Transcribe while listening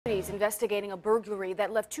Authorities investigating a burglary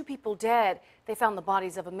that left 2 people dead. They found the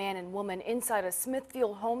bodies of a man and woman inside a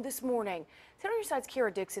Smithfield home this morning. 10 on your side's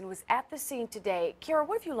Kara Dixon was at the scene today. Kara,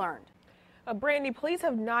 what have you learned? Brandy, police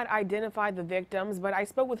have not identified the victims, but I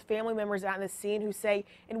spoke with family members at the scene who say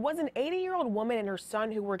it was an 80-year-old woman and her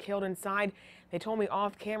son who were killed inside. They told me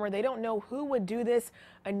off camera they don't know who would do this.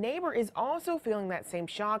 A neighbor is also feeling that same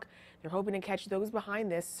shock. They're hoping to catch those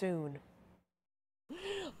behind this soon.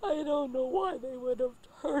 I don't know why they would have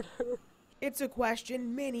hurt her. It's a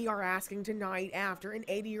question many are asking tonight after an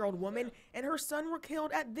 80-year-old woman and her son were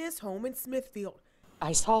killed at this home in Smithfield.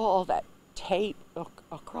 I saw all that tape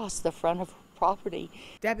across the front of her property.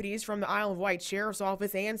 Deputies from the Isle of Wight Sheriff's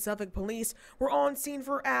Office and Suffolk Police were on scene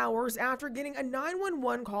for hours after getting a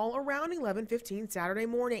 911 call around 11:15 Saturday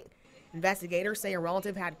morning. Investigators say a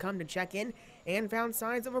relative had come to check in and found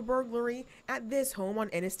signs of a burglary at this home on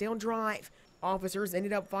Innisdale Drive. Officers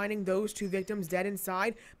ended up finding those 2 victims dead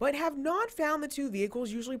inside, but have not found the 2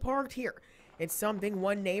 vehicles usually parked here. It's something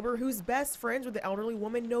one neighbor who's best friends with the elderly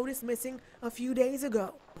woman noticed missing a few days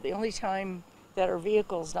ago. The only time that her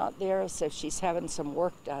vehicle's not there is if she's having some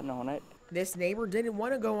work done on it. This neighbor didn't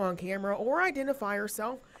want to go on camera or identify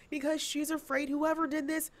herself because she's afraid whoever did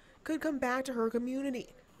this could come back to her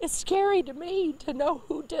community. It's scary to me to know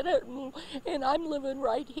who did it, and I'm living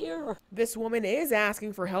right here. This woman is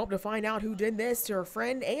asking for help to find out who did this to her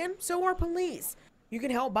friend, and so are police. You can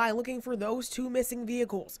help by looking for those 2 missing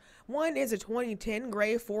vehicles. One is a 2010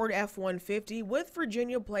 gray Ford F-150 with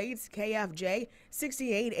Virginia plates KFJ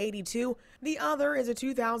 6882. The other is a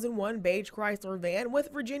 2001 beige Chrysler van with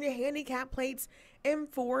Virginia handicap plates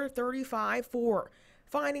M435-4.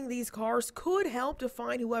 Finding these cars could help to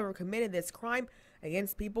find whoever committed this crime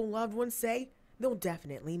against people loved ones say they'll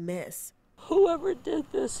definitely miss. Whoever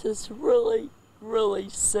did this is really, really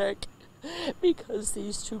sick because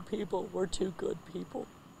these 2 people were 2 good people.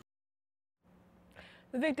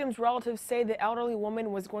 The victim's relatives say the elderly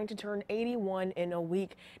woman was going to turn 81 in a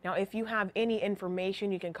week. Now, if you have any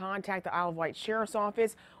information, you can contact the Isle of Wight Sheriff's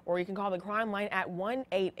Office or you can call the crime line at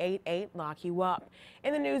 1-888-LOCK-YOU-UP.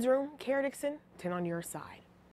 In the newsroom, Kara Dixon, 10 on your side.